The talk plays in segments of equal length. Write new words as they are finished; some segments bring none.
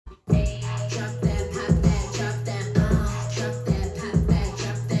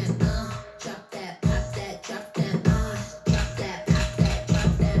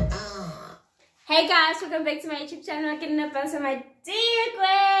guys, welcome back to my YouTube channel. Getting up on my dear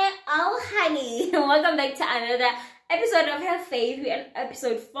Gray. Oh honey, welcome back to another episode of Her Faith. We're on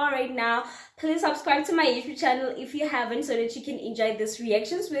episode 4 right now. Please subscribe to my YouTube channel if you haven't, so that you can enjoy these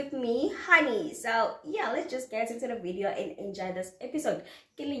reactions with me, honey. So yeah, let's just get into the video and enjoy this episode.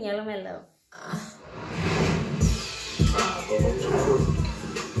 Killing yellow, my love.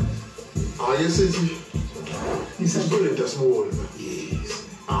 Yes, it's a bullet that's more. Yes.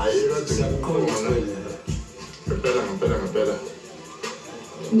 Better.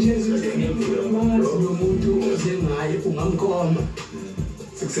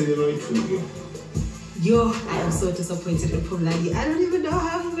 Yo, I am so disappointed in Pumlani. I don't even know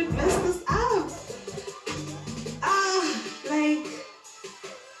how we would mess this up.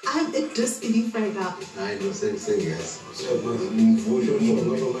 I'm in disbelief right now. I don't say yes.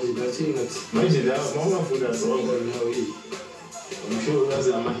 I'm sure that's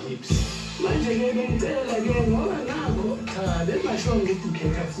on my hips.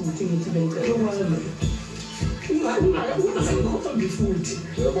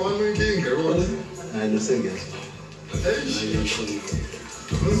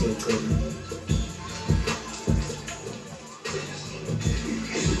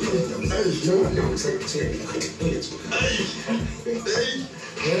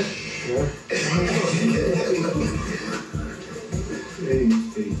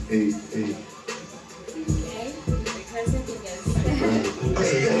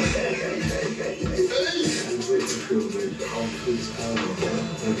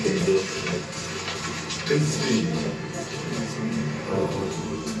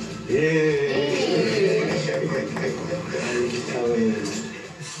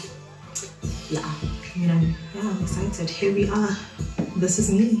 Yeah, I'm excited. Here we are. This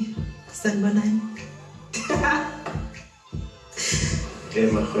is me, December 9.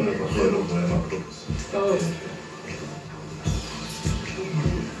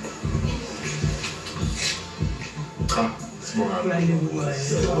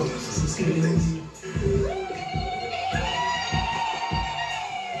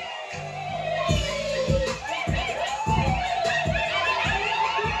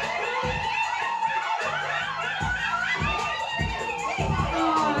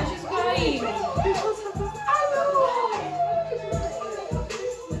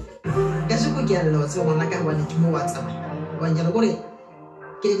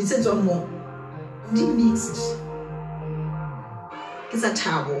 It's a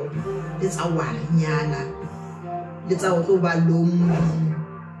towel. It's a wanyana. It's a overloom.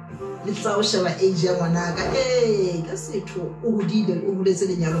 It's our shava Asia wanaga. Hey, that's it. Who did it? Who is it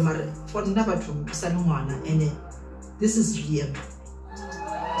in Yaromar? For never to Sanwana. And this is real.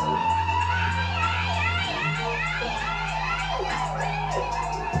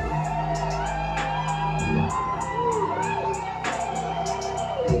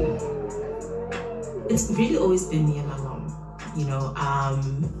 It's really always been me and my mom, you know.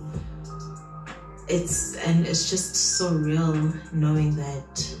 It's just so real knowing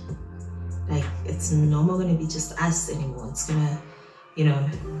that, like, it's no more gonna be just us anymore. It's gonna, you know,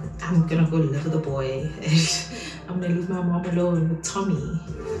 I'm gonna go live with a boy. I'm gonna leave my mom alone with Tommy.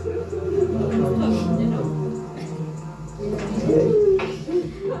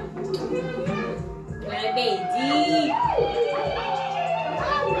 Well, baby.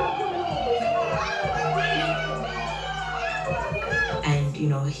 You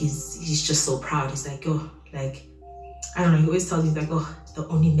know, he's just so proud. He's like, oh, like, I don't know, he always tells me, like, oh, the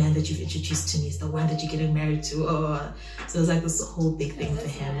only man that you've introduced to me is the one that you're getting married to. Oh, so it's like this whole big thing for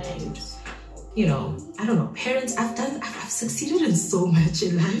him. And, you know, I don't know, parents, I've succeeded in so much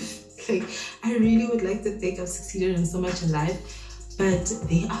in life. Like, I really would like to think I've succeeded in so much in life, but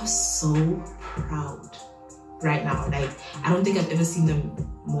they are so proud right now. Like, I don't think I've ever seen them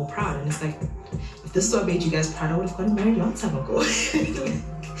more proud. And it's like, if this is what made you guys proud, I would have gotten married a long time ago. Like,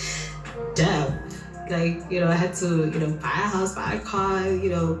 damn. Like, you know, I had to, you know, buy a house, buy a car, you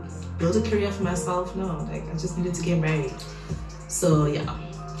know, build a career for myself. No, like, I just needed to get married. So yeah,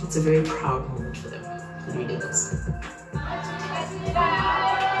 it's a very proud moment for them. It really is.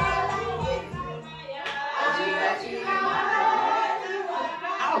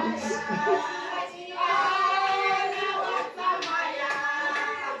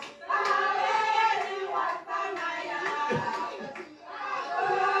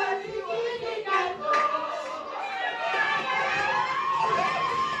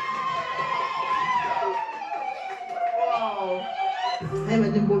 I'm a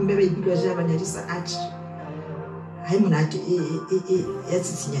little baby because I'm a just arch. I'm not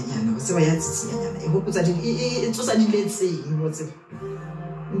it's Yana, so I had Yana. I hope that it was a delayed saying, was it?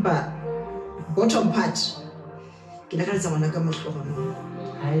 But Bottom part.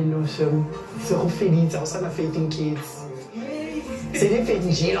 I know some. So feeding it's also feeding kids. Say they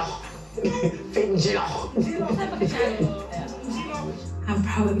feeding Gilo. Feeding Gilo. I'm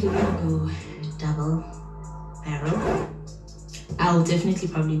probably gonna go double barrel. I'll definitely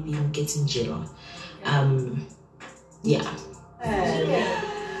probably be getting Gilo. Yeah.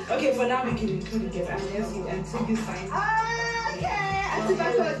 Okay, for now we can include it unless you until you sign. Okay,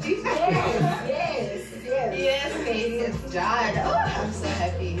 yes, baby, it's done. Oh, I'm so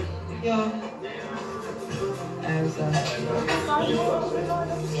happy. Yeah. I'm so happy.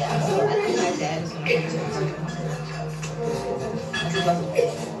 Yeah, so I think my dad is gonna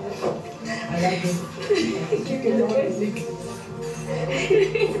I like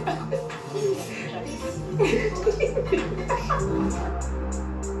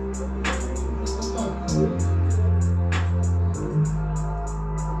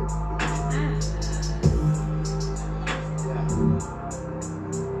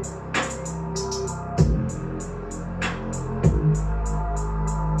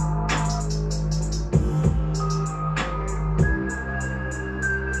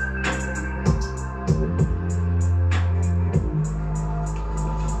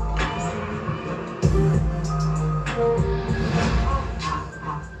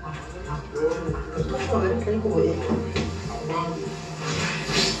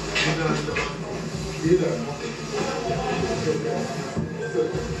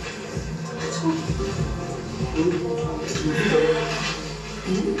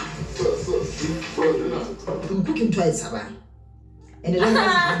cooking twice, and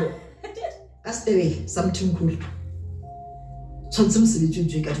that's the way something cool. Something to be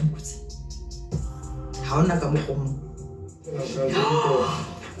doing at home. How not come home?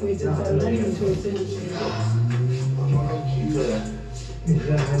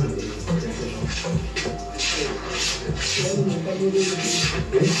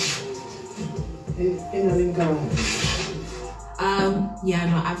 Yeah,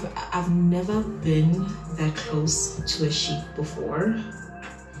 no, I've never been that close to a sheep before.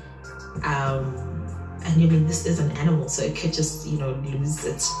 And I mean, this is an animal, so it could just, lose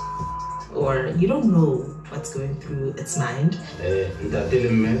it, or you don't know what's going through its mind.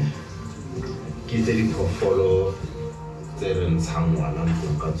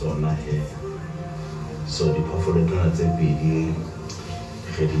 So the portfolio that they be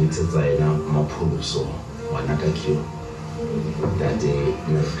heading to Mahlabiso, that they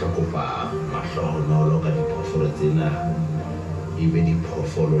Nakakopa, Mahlabiso, no longer the portfolio dinner, even the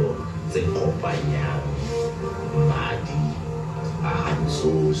portfolio, the Copanya, Madi,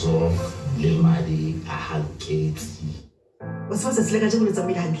 Ahanso, the Madi, Nketsi. What's what's like a jumble to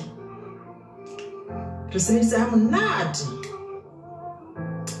me? Receive I'm not.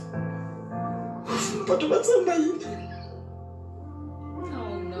 But what's on my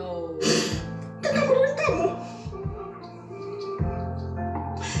Oh no.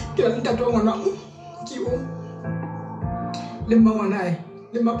 Kita tahu mana kiu. Lima mana?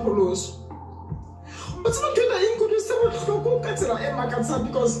 Lima polos. What's not good? I ain't going to say what you got to Emma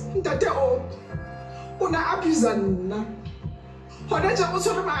because that all. Una abusana. Hona ja o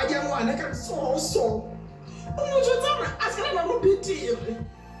tshwere ma ya ngwana ka so. O mo jotsa re a se na mo bitire.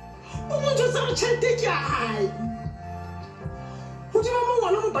 O mo jotsa re tshente ke a hae. Ho di mama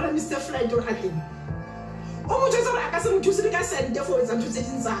ngwana mo bana Mr. Flight or hating. O mo jotsa re a ka se mo thuse ka sente for etsa ntse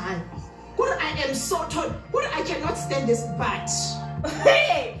tse tsa hae. Gore I am so told. Gore I cannot stand this but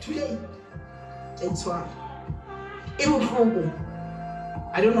today it's why.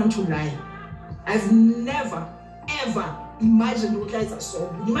 I don't want to lie. I've never ever imagined what guys are so.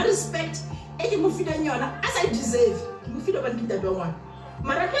 You might respect any movie as I deserve. Movie don't want that one.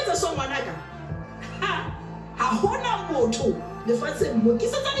 Marakweza so manaka. Ha hona moto. The first time mo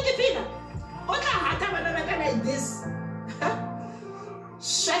kisa tsane ke pina. Otla hata bana ba like this.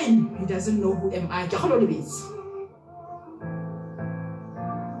 Shame he doesn't know who am I. Ke kholo lebetse.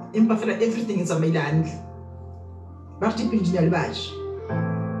 Empa fela everything is a mailand. Ba ti engineer badge.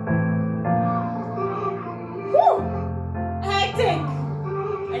 Hectic.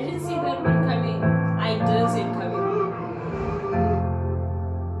 I didn't see that one coming. I didn't see it coming.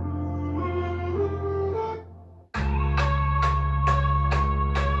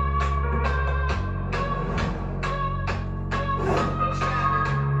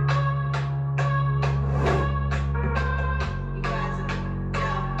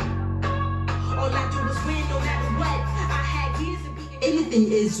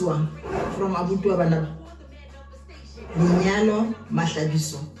 Anything is one from Abutu Abanaba. Minyalo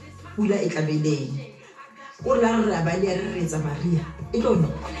Mahlabiso. Pula e tlabeleng. O la re ba le re tsa Maria. E tlo no.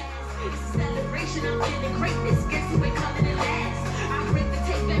 Celebration, I'm feeling greatness. Guess who ain't coming in last? I break the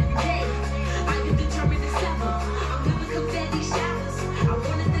tape every day. I am determined to sever. I'm living confetti showers. I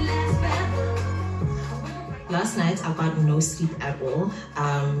wanted to last forever. Last night I got no sleep at all.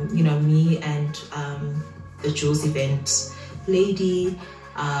 You know, me and the Jules event lady,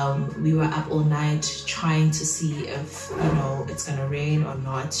 we were up all night trying to see if, you know, it's gonna rain or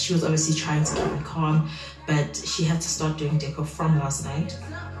not. She was obviously trying to keep me calm, but she had to start doing deco from last night.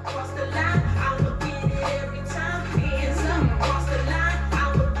 Cross the line, I'ma get it every time. Hands up, cross the line,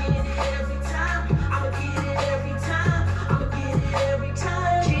 I'ma get it every time. I'ma get it every time. I'ma get it every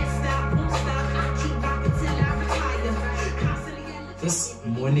time. Can't stop, won't stop. I keep rocking till I retire. Constantly This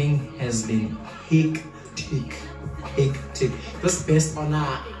morning has been hectic. This based on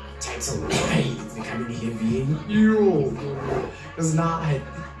our title, it's becoming heavy. Because now I had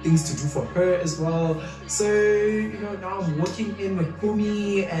things to do for her as well. So, you know, now I'm working in with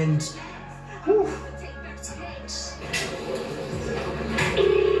Bumi and whew, it's a lot.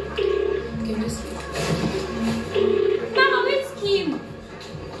 Mama, where's Kim?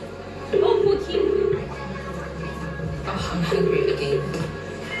 Oh, poor Kim. Oh, I'm hungry again.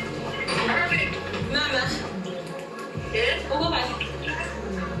 Mama. Oh, go back.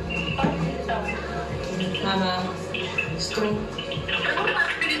 Mama. Strong.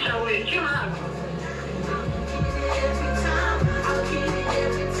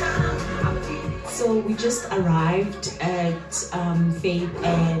 So we just arrived at Faith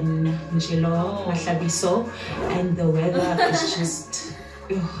and Mahlabiso, and the weather is just,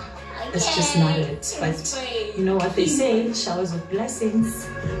 it's just not it. But you know what they say, showers of blessings.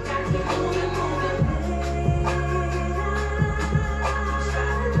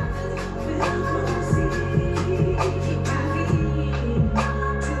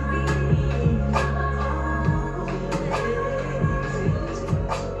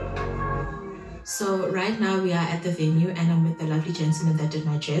 So right now we are at the venue and I'm with the lovely gentleman that did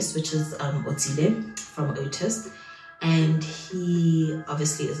my dress, which is Otile from Otis, and he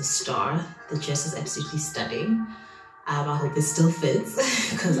obviously is a star. The dress is absolutely stunning. I hope it still fits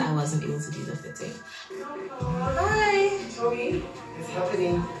because I wasn't able to do the fitting. Hi! Tommy, it's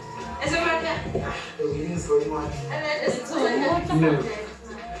happening. Is it right now? The wedding is going on. And then it's No.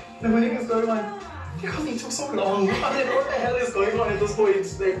 The wedding is going on. You can't be took so long. I mean, what the hell is going on at this point?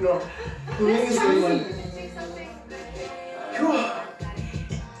 It's like, no. The wedding is going on.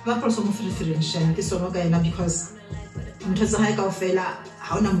 But also more differentiation. This one okay now because mthatsa ha ka ofela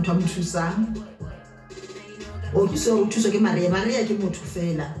ha ona motho a mo thusang. O ke so thuso ke Maria ke motho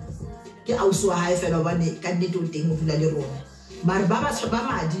fela. Ke ausi wa hae fela bane ka nnete o teng o dula le rona. Mara ba ba tshoba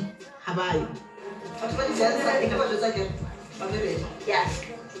madi ha ba yo. Yeah.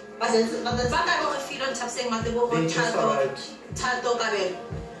 But I feel on top saying They just arrived.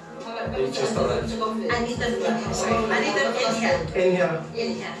 They just arrived. I need them in here. Sorry. I need them in here. In here. In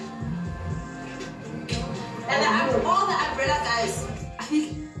here. And all the umbrella guys. I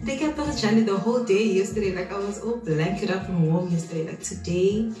mean, they kept on Johnny the whole day yesterday. Like I was all blanketed up and warm yesterday. Like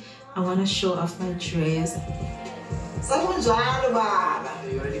today, I want to show off my dress. Someone jalo baba. Are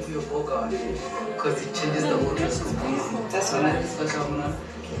you ready for your ball guard? Because it changes the whole dress completely. That's what I discussed.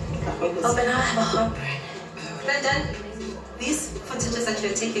 Oh, but now I have a heartburn. But then, these footages that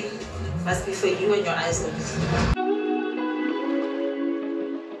you're taking must be for you and your eyes only.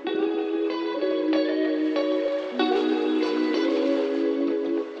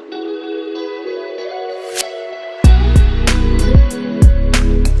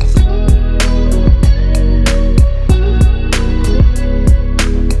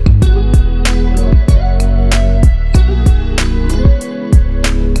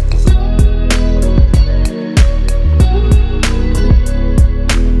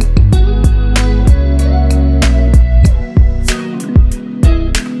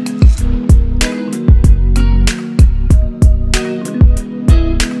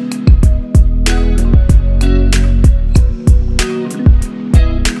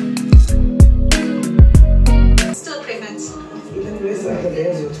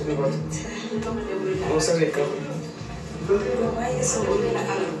 Why are you so old?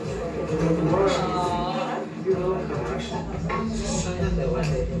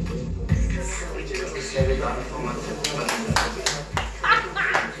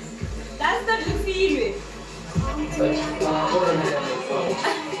 That's not the feeling.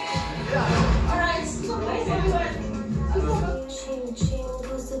 Alright, so guys, everyone. Ching ching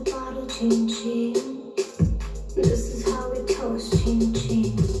was the bottle ching ching. This is how we toast ching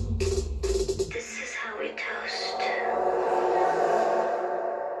ching. This is how we toast.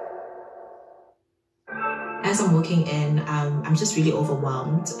 as I'm walking in, I'm just really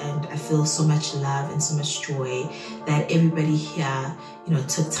overwhelmed, and I feel so much love and so much joy that everybody here, you know,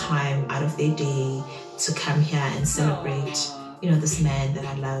 took time out of their day to come here and celebrate, you know, this man that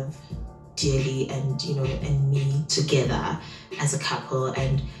I love dearly, and you know, and me together as a couple,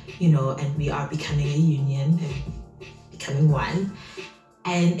 and you know, and we are becoming a union and becoming one.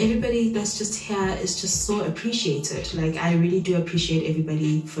 And everybody that's just here is just so appreciated. Like, I really do appreciate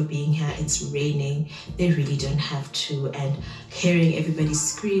everybody for being here. It's raining, they really don't have to, and hearing everybody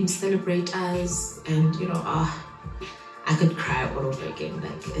scream, celebrate us, and you know, I could cry all over again.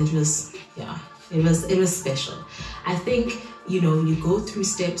 Like, it was, yeah, it was special. I think, you know, you go through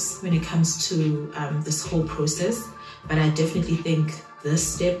steps when it comes to this whole process, but I definitely think this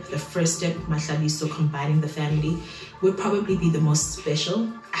step, the first step, Mahlabiso, combining the family, would probably be the most special.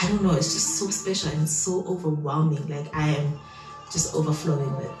 I don't know, it's just so special and it's so overwhelming. Like, I am just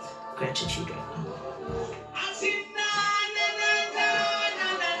overflowing with gratitude right now.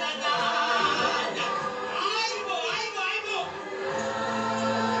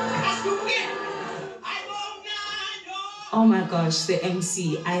 Oh my gosh, the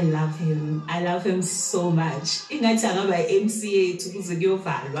MC, I love him. I love him so much. Ingathanga by MC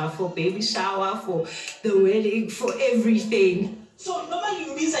for baby shower, for the wedding, for everything. So normally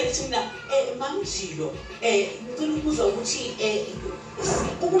you mean like Mamjilo, Tuluza Uchi,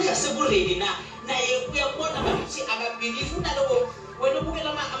 Ucha Seburedi na we are more than Mamji. I believe when you look at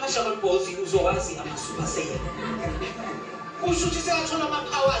Amashaman Boss, you so I see I'm a super saiyan. Who should you say I told my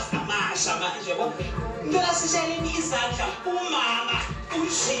powers? Amasha, the last sharing is that Mama,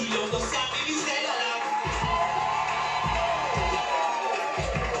 Uchi, the family is there.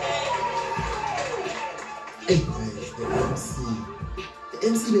 The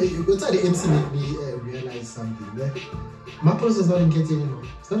MC, you go tell the MC made me realize something. My police is not in Nketsi anymore.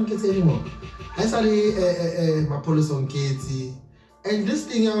 It's not in Nketsi anymore. I started my police on Nketsi, and this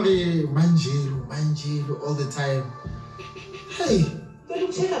thing manjelo all the time. Hey,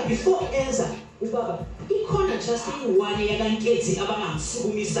 before Elsa, Ubaba, he can't just stay one year than Nketsi about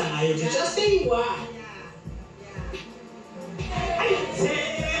Sumisa. Just stay one.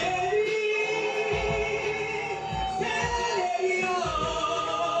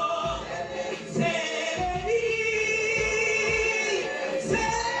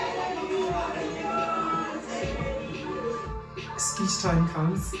 Speech time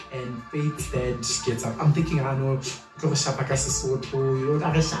comes and Faith's dad just gets up. I'm thinking, I know, you know, like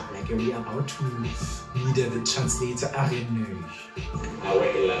we are about to need the translator. I don't know. I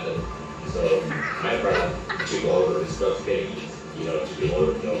work in London, so my brother took all the responsibilities, you know, to do all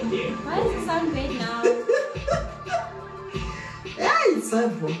of the job here. Why does it sound great now? Yeah, it's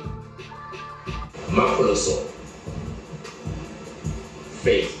simple. Mahlabiso,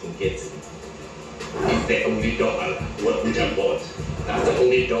 Faith Nketsi is the only dog which I bought. That's the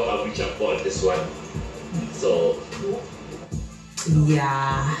only dog which I bought, this one. So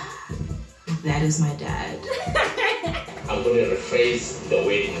yeah, that is my dad. I'm going to rephrase the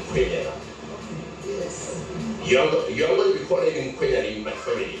word in Quenya. Yes. You're going to be calling him Quenya in my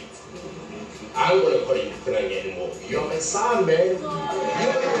family. I'm going to call him Quenya anymore. You're my son, man. You're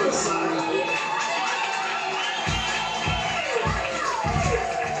my son.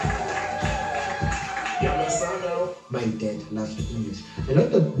 You're my son now. My dad loves English.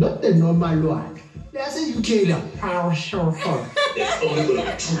 And not the normal one. There's a UK now. There's only going to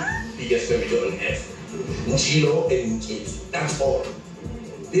be two biggest families on earth. Njilo and Nketsi. That's all.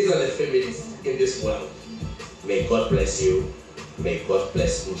 These are the families in this world. May God bless you. May God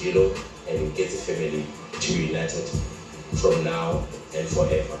bless Njilo and Nketsi family to be united from now and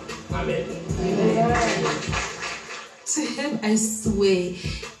forever. Amen. To him, I swear,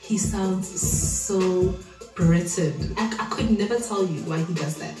 he sounds so Britain. I could never tell you why he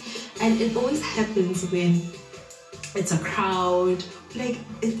does that. And it always happens when it's a crowd. Like,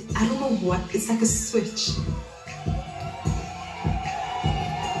 I don't know what, it's like a switch.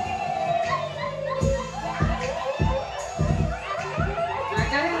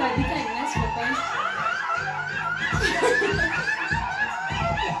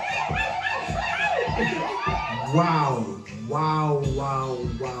 Wow,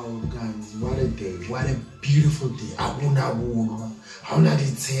 guys, what a day, what a beautiful day.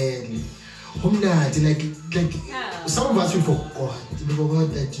 Like some of us we forgot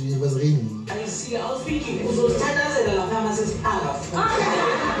that it was raining. I see, I was thinking,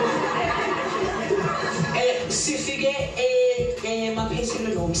 sifike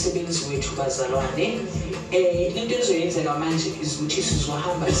maphethelweni omsebenzi wethu bazalwane into ezoyenzeka manje izuthi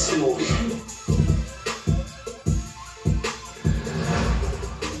sizohamba siyodla.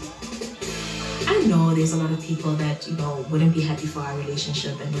 I know there's a lot of people that, you know, wouldn't be happy for our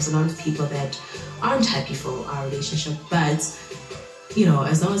relationship, and there's a lot of people that aren't happy for our relationship. But, you know,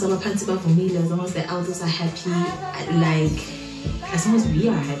 as long as I'm a Pantiba family, as long as the elders are happy, like, as long as we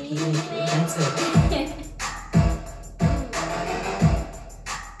are happy, like, that's it.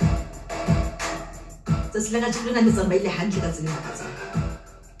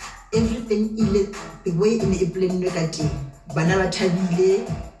 Everything the way in the plan bana ba thabile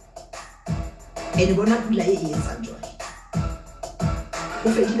and bona pula e etsa jwale o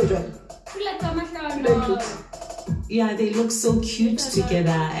fedile jwale yeah, they look so cute together,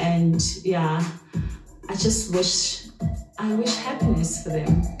 and yeah, I wish happiness for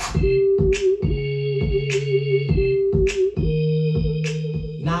them.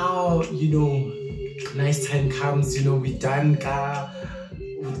 Now, you know, nice time comes, you know, we done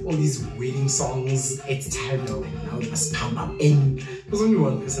with all these wedding songs. It's time now. Now we must pump up, and there's only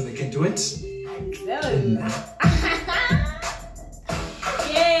one person that can do it.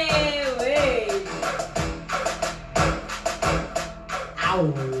 Ow,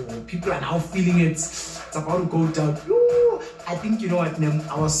 people are now feeling it. It's about to go down. Ooh, I think, you know what, Nem,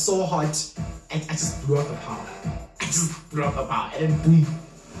 I was so hot, I just blew up the power. And then boom,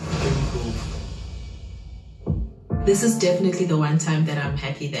 there we go. This is definitely the one time that I'm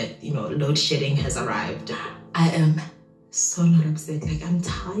happy that, you know, load shedding has arrived. I am so not upset. Like, I'm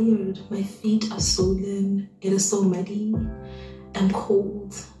tired. My feet are swollen. It is so muddy. I'm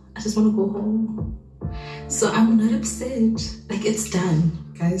cold. I just want to go home. So I'm not upset. Like, it's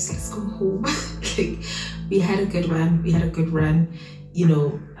done. Guys, let's go home. Like, we had a good run. You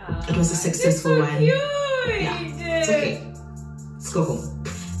know, it was a successful one. Cute. Yeah, it's okay. Let's go home.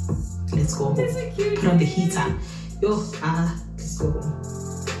 Let's go home. Put on the heater. Let's go home.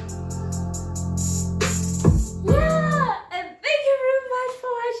 Yeah, and thank you very much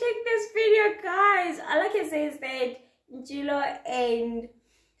for watching this video, guys. All I can say is that Njilo and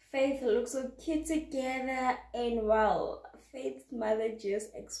Faith look so cute together, and wow, Faith's mother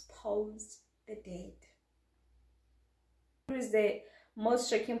just exposed the dead. It was the most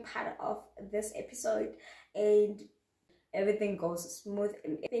shocking part of this episode, and everything goes smooth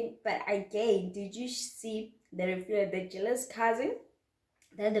and everything. But again, did you see the review of the jealous cousin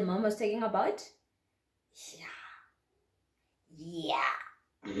that the mom was talking about? Yeah.